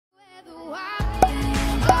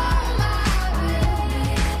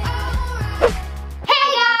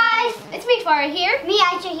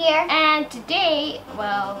here. And today,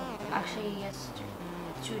 well, actually yesterday,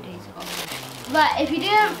 2 days ago. But if you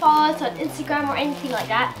didn't follow us on Instagram or anything like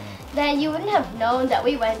that, then you wouldn't have known that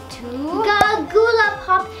we went to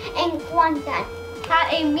Gegulapop and Kwanzaa.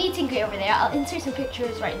 Had a meet and greet over there. I'll insert some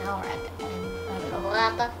pictures right now or at the end. I don't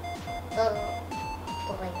know.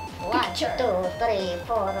 1, 2, 3,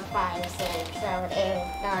 4, 5, 6, 7,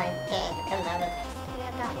 8, 9, 10, 11. We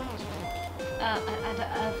got that much. I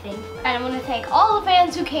think. And I want to thank all the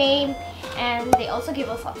fans who came, and they also gave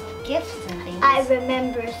us lots of gifts and things. I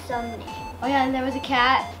remember some names. Oh yeah, and there was a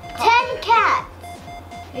cat. 10 cats.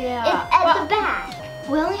 Yeah. It's at the back.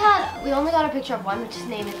 We only got a picture of one, which his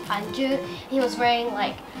name is Anju. He was wearing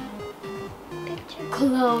like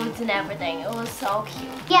clothes and everything. It was so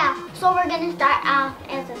cute. Yeah, so we're gonna start off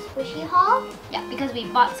as a squishy haul. Yeah, because we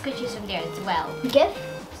bought squishies from there as well. Gifts.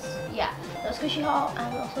 Yeah, the squishy haul,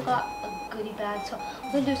 and we also got a goodie bag. So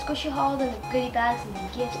we're gonna do a squishy haul, then the goodie bags, and the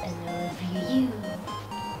gifts, and the review.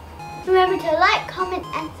 Remember to like, comment,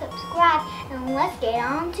 and subscribe, and let's get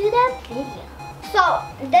on to the video. So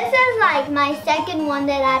this is like my second one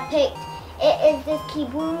that I picked. It is this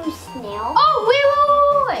Kiburu snail.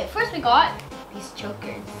 Oh wait! First we got these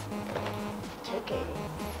chokers.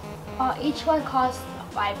 Each one costs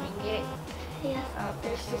 5 ringgit. Yes.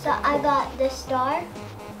 They're super So I got the star.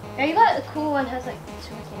 Yeah, you got the cool one. Has like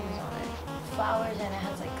 2 things on it, flowers, and it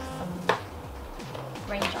has like some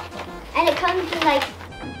raindrops. And it comes in like.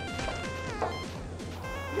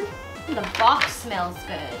 The box smells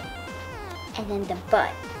good. And then the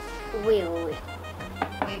butt. Wiggle.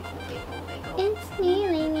 It's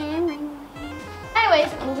kneeling and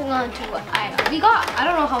Anyways, moving on to what we got. I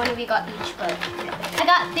don't know how many we got each, but I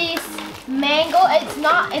got this mango.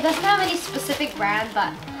 It doesn't have any specific brand,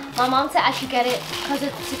 but my mom said I should get it because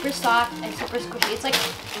it's super soft and super squishy. It's like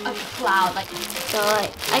a cloud, so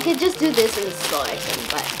I could just do this in the store, I think,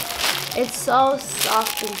 but it's so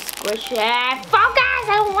soft and squishy. Focus!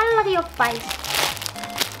 I don't want to look at your face.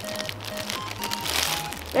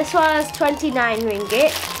 This one is 29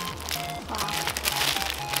 ringgit. Wow.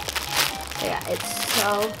 Yeah, it's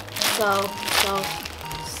so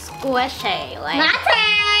squishy. Like. my turn!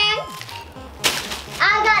 I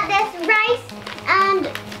got this rice and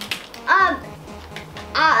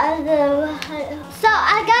so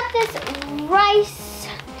I got this rice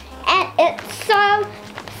and it's so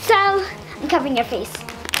I'm covering your face.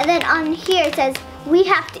 And then on here it says we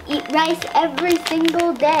have to eat rice every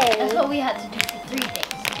single day. That's what we had to do for 3 days.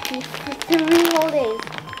 3 whole days.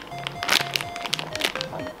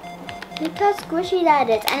 Look how squishy that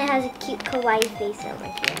is, and it has a cute kawaii face over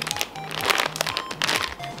here.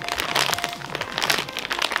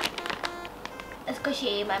 A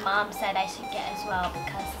squishy my mom said I should get as well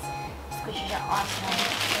because squishies are awesome.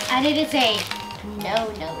 And it is a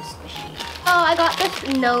no squishy. Oh, I got this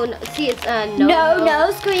see it's a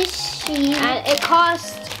no squishy. And it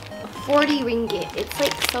cost 40 ringgit. It's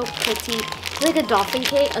like so pretty. It's like a dolphin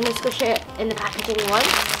cake. I'm gonna squish it in the packaging once.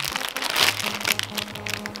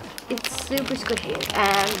 It's super squishy,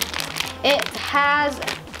 and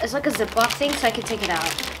it's like a Ziploc thing, so I can take it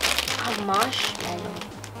out. Oh, marshmallow.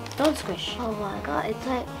 Don't squish. Oh my god, it's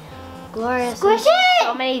like glorious. Squish it!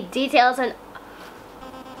 So many details and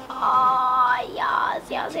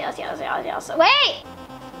yes. Wait!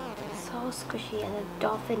 So squishy, and the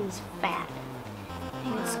dolphin is fat.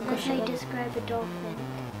 That's how you describe a dolphin.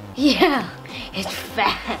 Yeah, it's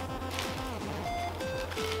fat.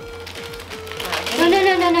 No.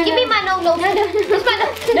 Give me my no.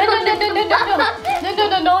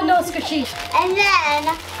 No, squishy. And then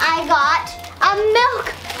I got a milk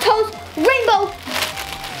toast rainbow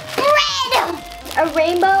bread. A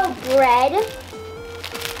rainbow bread.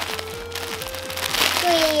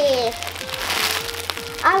 Sweet.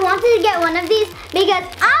 I wanted to get one of these because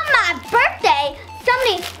on my birthday,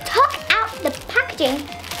 somebody took out the packaging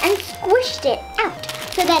and squished it out.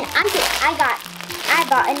 So then I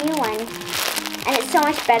bought a new one. And it's so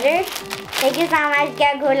much better. Thank you so much,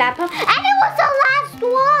 gegulapop. And it was the last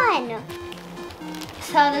one.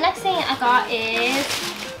 So the next thing I got is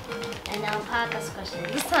an alpaca squishy.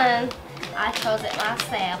 This one I chose it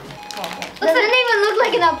myself. Doesn't even look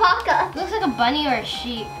like an alpaca. Looks like a bunny or a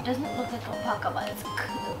sheep. It doesn't look like alpaca, but it's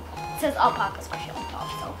cool. It says alpaca squishy on top,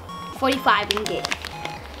 so 45 ringgit.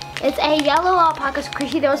 It's a yellow alpaca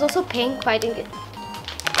squishy. There was also pink, but I didn't get.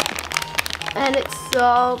 And it's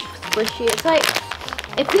so squishy. It's like,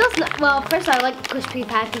 it feels, well, first I like crispy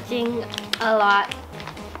packaging a lot.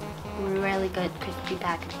 Really good crispy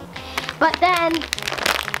packaging. But then,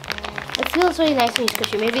 it feels really nice when you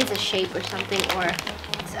squish it. Maybe it's a shape or something, or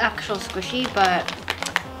it's actual squishy, but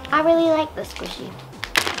I really like the squishy.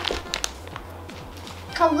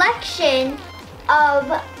 collection of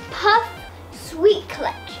Puff Sweet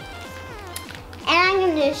collection. And I'm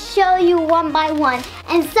going to show you one by one.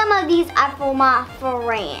 And some of these are for my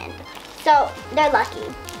friend. So they're lucky.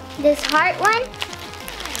 This heart one.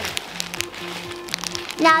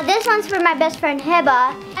 Now this one's for my best friend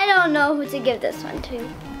Hiba. I don't know who to give this one to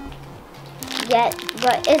yet,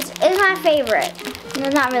 but it's my favorite.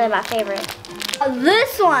 It's not really my favorite.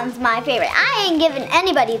 This one's my favorite. I ain't giving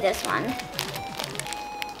anybody this one.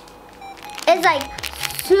 It's like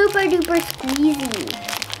super duper squeezy.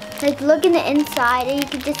 Like look in the inside and you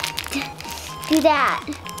can just do that.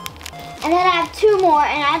 And then I have two more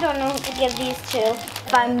and I don't know who to give these to.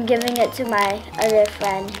 If I'm giving it to my other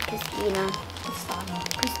friend, Christina.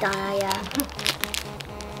 Christina, yeah.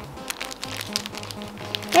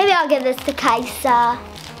 Maybe I'll give this to Kaisa.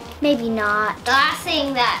 Maybe not. The last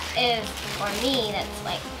thing that is for me that's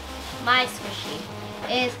like my squishy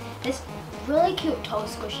is this really cute toe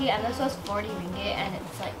squishy, and this was 40 ringgit, and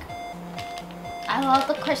it's like, I love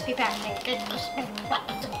the crispy packaging.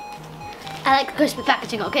 I like the crispy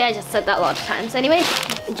packaging, okay? I just said that a lot of times. Anyway,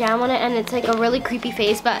 jam on it, and it's like a really creepy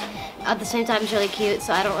face, but at the same time it's really cute,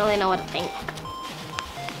 so I don't really know what to think.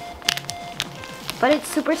 But it's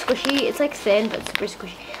super squishy. It's like thin, but super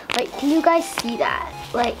squishy. Like, can you guys see that?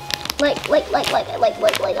 Like, oh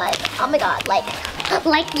my god,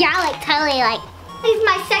 yeah, like totally, like. This is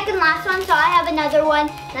my second last one, so I have another one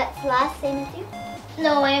that's last, same as you.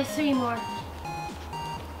 No, I have 3 more.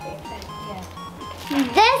 Yeah.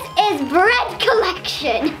 This is bread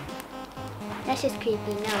collection. That's just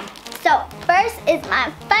creepy, no. So, first is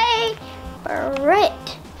my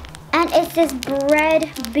favorite. And it's this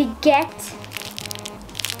bread baguette.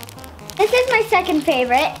 This is my second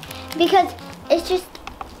favorite because it's just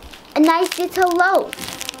a nice little loaf.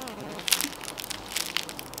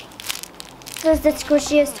 This is the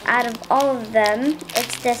squishiest out of all of them.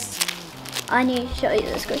 It's this, I need to show you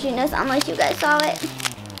the squishiness unless you guys saw it.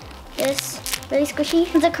 This really squishy.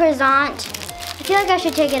 It's a croissant. I feel like I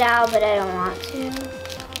should take it out, but I don't want to.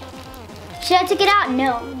 Should I take it out?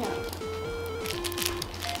 No.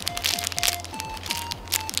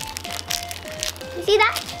 You see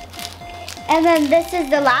that? And then this is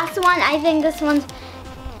the last one. I think this one's.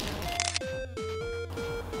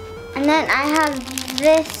 And then I have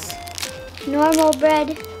this normal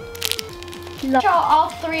bread. Show all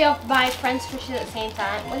 3 of my friends squishes at the same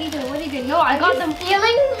time. What are you doing? What are you doing? No, I got them.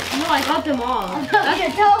 Stealing? No, I got them all. Your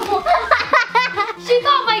toe. She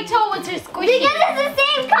got my toe with her squishy. Because it's the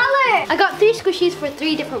same color. I got 3 squishies for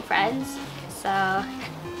 3 different friends. So,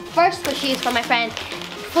 first squishy is for my friend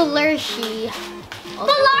Felicia.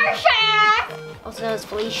 Also known as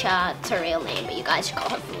Felicia. It's her real name, but you guys should call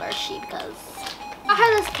her Felicia because I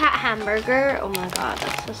had this cat hamburger. Oh my god,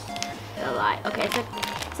 that's just a lie. Okay, so it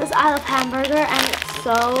says I love hamburger, and it's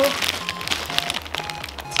so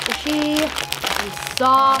squishy and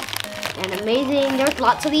soft and amazing. There's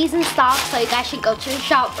lots of these in stock, so you guys should go to the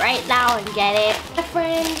shop right now and get it. My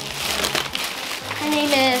friend, her name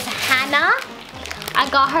is Hannah. I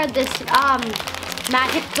got her this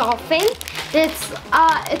magic dolphin. It's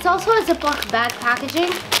also a Ziploc bag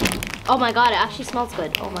packaging. Oh my god, it actually smells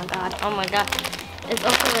good. Oh my god, oh my god. It's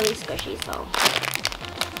also really squishy, so.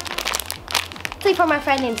 For my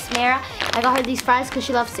friend named Samara, I got her these fries because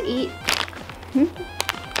she loves to eat. We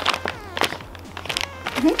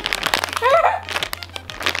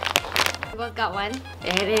both got one.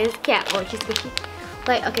 There it is, cat mochi squishy.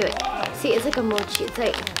 Like, okay, wait. See, it's like a mochi. It's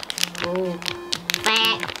like, oh,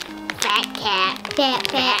 fat cat,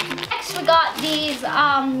 fat. Next, we got these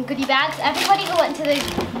goodie bags. Everybody who went to the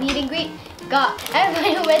meet and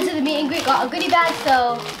greet got a goodie bag.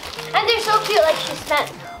 So, and they're so cute. Like, she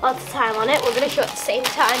spent lots of time on it. We're gonna show it at the same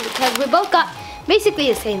time because we both got basically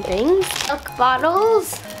the same things. Milk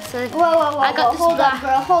bottles. So Whoa, I got this hold up,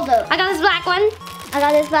 girl, hold up. I got this black one. I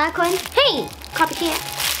got this black one. Hey, copycat.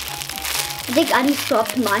 I think Annie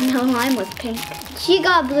swapped mine. No, mine was pink. She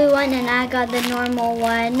got blue one and I got the normal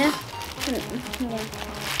one. Yeah.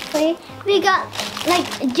 We got like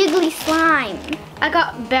jiggly slime. I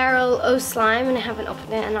got barrel of slime and I haven't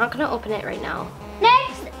opened it. I'm not gonna open it right now.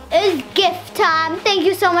 Next is gift time. Thank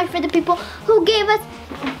you so much for the people who gave us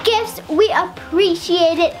gifts. We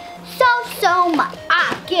appreciate it so much.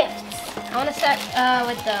 Gifts. I wanna start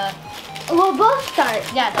with the. We'll both start.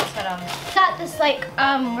 Yeah, that's what I'm. Got this like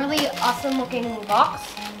really awesome looking box.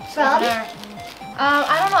 From? I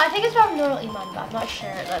don't know. I think it's from Nurul Iman, but I'm not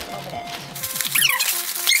sure. Let's open it.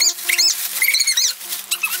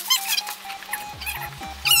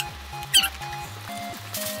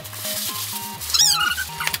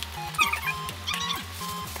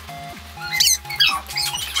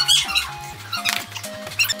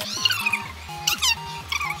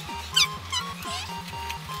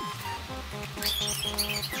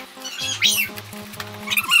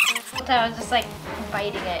 time I was just like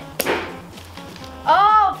biting it.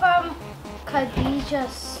 Oh, from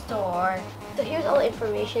Khadijah's store. So here's all the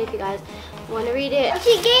information if you guys want to read it.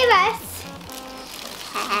 She gave us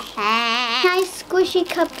nice squishy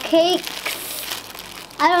cupcakes.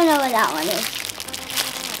 I don't know what that one is.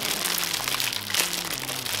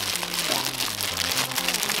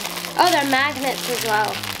 Oh, they're magnets as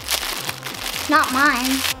well. Not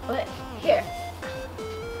mine. But here.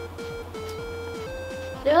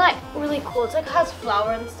 They're like really cool. It's like it has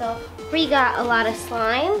flour and stuff. We got a lot of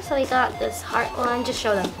slime. So we got this heart one. Just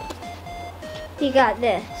show them. We got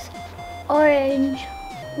this orange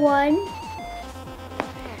one.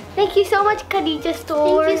 Thank you so much, Khadija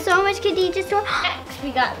store. Thank you so much, Khadija store. Next,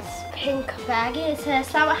 we got this pink baggie. It says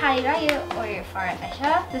Selamat Hari Raya or your Fara and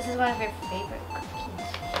Aiesya. This is one of your favorite cookies.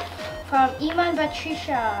 From Iman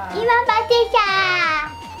Patricia. Iman Patricia.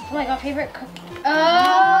 Oh my god, favorite cookie.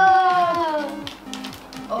 Oh!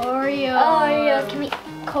 Oreo. Oreo. Can we?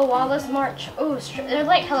 Koala's March. Oh, they're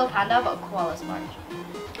like Hello Panda, but Koala's March.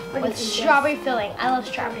 With strawberry filling. I love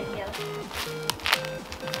strawberry filling.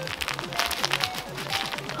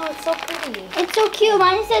 Oh, it's so pretty. It's so cute.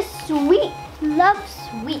 Mine says sweet. Love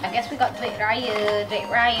sweet. I guess we got Dwayne Ryan.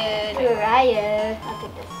 Raya. I'll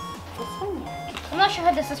take this. This one, yeah. I'm not sure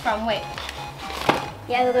who this is from. Wait.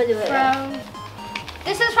 Yeah, we'll go do it.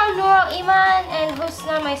 This is from Nurul Iman and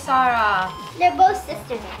Husna Maisara. They're both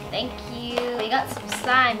sisters. Thank you. We got some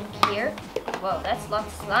slime here. Whoa, that's lots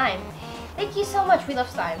of slime. Thank you so much. We love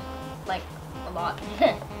slime. Like, a lot.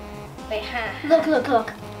 Wait, Look, look,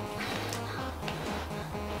 look.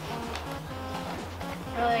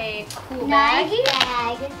 Really cool Nice baggie.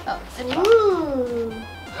 bag. Oh, it's a top. Ooh.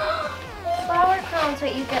 Flower crowns.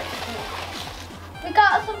 Wait, you get. We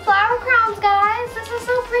got some flower crowns, guys. This is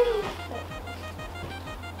so pretty.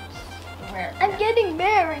 Where? I'm getting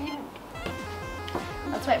married.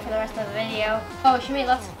 Let's wait for the rest of the video. Oh, she made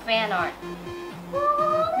lots of fan art.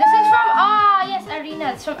 This is from, yes,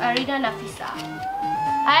 Arina. It's from Arina Nafisa.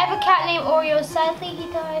 I have a cat named Oreo. Sadly,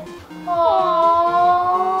 he died.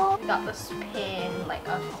 Aww. We got this pin, like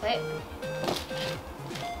a clip.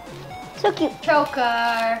 So cute.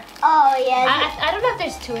 Choker. Oh, yeah. I don't know if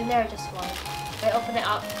there's two in there or just one. Wait, open it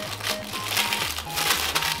up.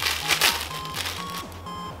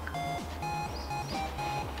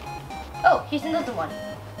 Oh, here's another one.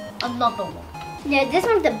 Another one. Yeah, this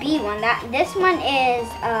one's the B one. This one is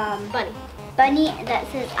Bunny. Bunny that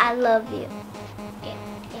says I love you.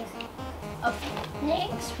 Okay.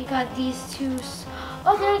 Next, we got these two.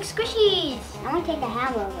 Oh, they're like squishies. I want to take the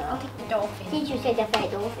hamburger. I'll take the dolphin. Since you said the fat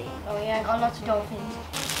dolphin. Oh yeah, I got lots of dolphins.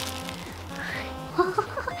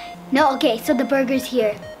 No, okay, so the burger's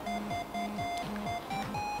here.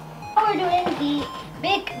 Oh, we're doing the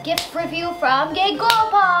big gift review from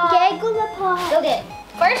gegulapop. Gegulapop. Okay,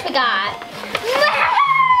 first we got this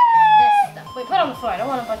stuff. Wait, put it on the floor. I don't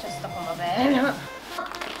want a bunch of stuff on my bed.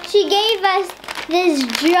 She gave us this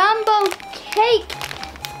jumbo cake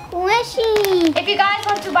squishy. If you guys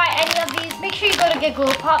want to buy any of these, make sure you go to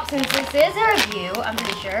gegulapop since this is a review, I'm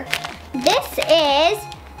pretty sure. This is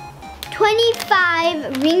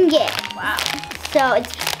 25 ringgit. Wow. So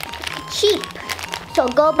it's cheap. So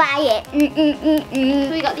go buy it.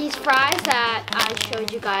 So we got these fries that I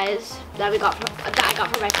showed you guys that I got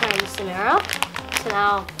from my friend Samira. So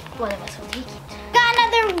now one of us will take it. Got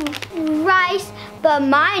another rice, but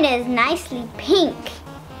mine is nicely pink.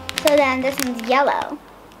 So then this one's yellow.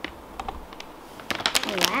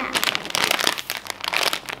 Wow.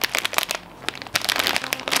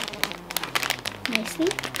 Nicely.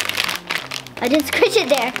 I didn't squish it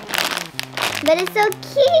there. But it's so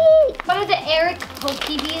cute. One of the Eric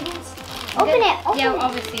Pokey beans. Open it. Yeah,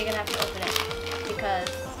 obviously you're gonna have to open it because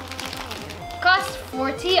it costs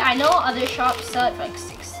 40. I know other shops sell it for like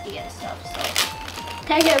 60 and stuff. So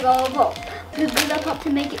Take it, Gegulapop to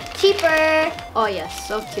make it cheaper. oh yes,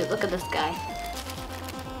 so cute. Look at this guy.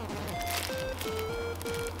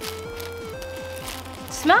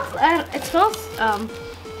 It smells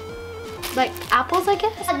like apples, I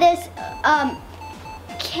guess. This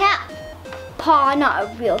cat paw, not a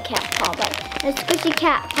real cat paw, but a squishy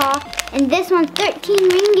cat paw. And this one's 13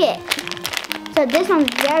 ringgit. So this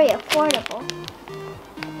one's very affordable.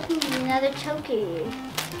 Another choky.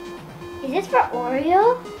 Is this for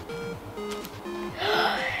Oreo?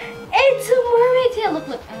 It's a mermaid tail. Look,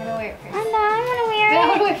 look. I'm gonna wear it first. I know, I want to wear Wait, I it.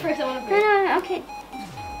 want to wear it first. I want to wear it. No, okay.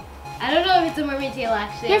 I don't know if it's a mermaid tail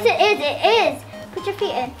actually. Yes, it is. It is. Put your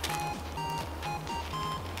feet in.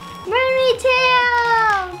 Mermaid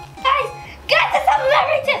tail. Guys, it's a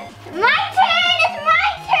mermaid tail. My turn. It's my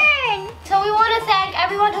turn. So So we want to thank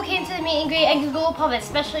everyone who came to the meet and greet and gegulapop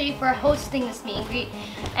especially for hosting this meet and greet.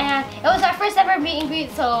 And it was our first ever meet and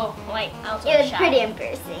greet, so like I was It was shy. pretty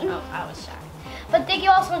embarrassing. Oh, I was shy. But thank you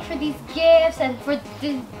all so much for these gifts and for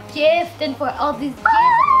the gift and for all these gifts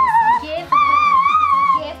and for this gift and for this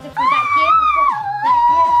gift and for that gift and for that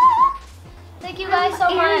gift. Thank you guys so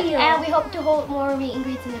much, and we hope to hold more meet and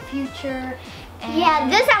greets in the future. And yeah,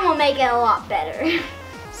 this time will make it a lot better.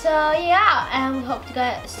 so yeah, and we hope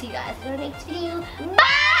to see you guys in our next video.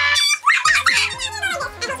 Bye!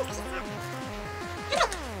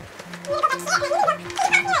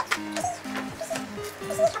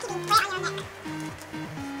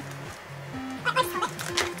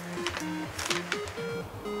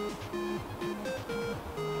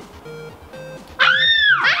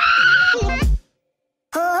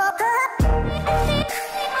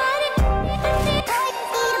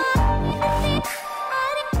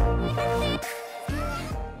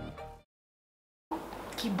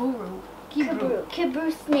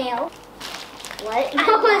 Kiburu snail. What?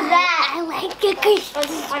 What was that? I like it.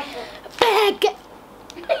 Bag.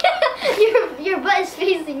 Your butt is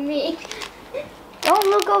facing me. Don't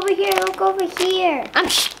look over here. Look over here. I'm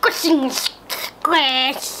squishing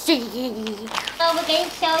Squishy. Oh, we're going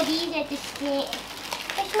to show these at the skit.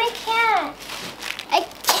 It's my cat.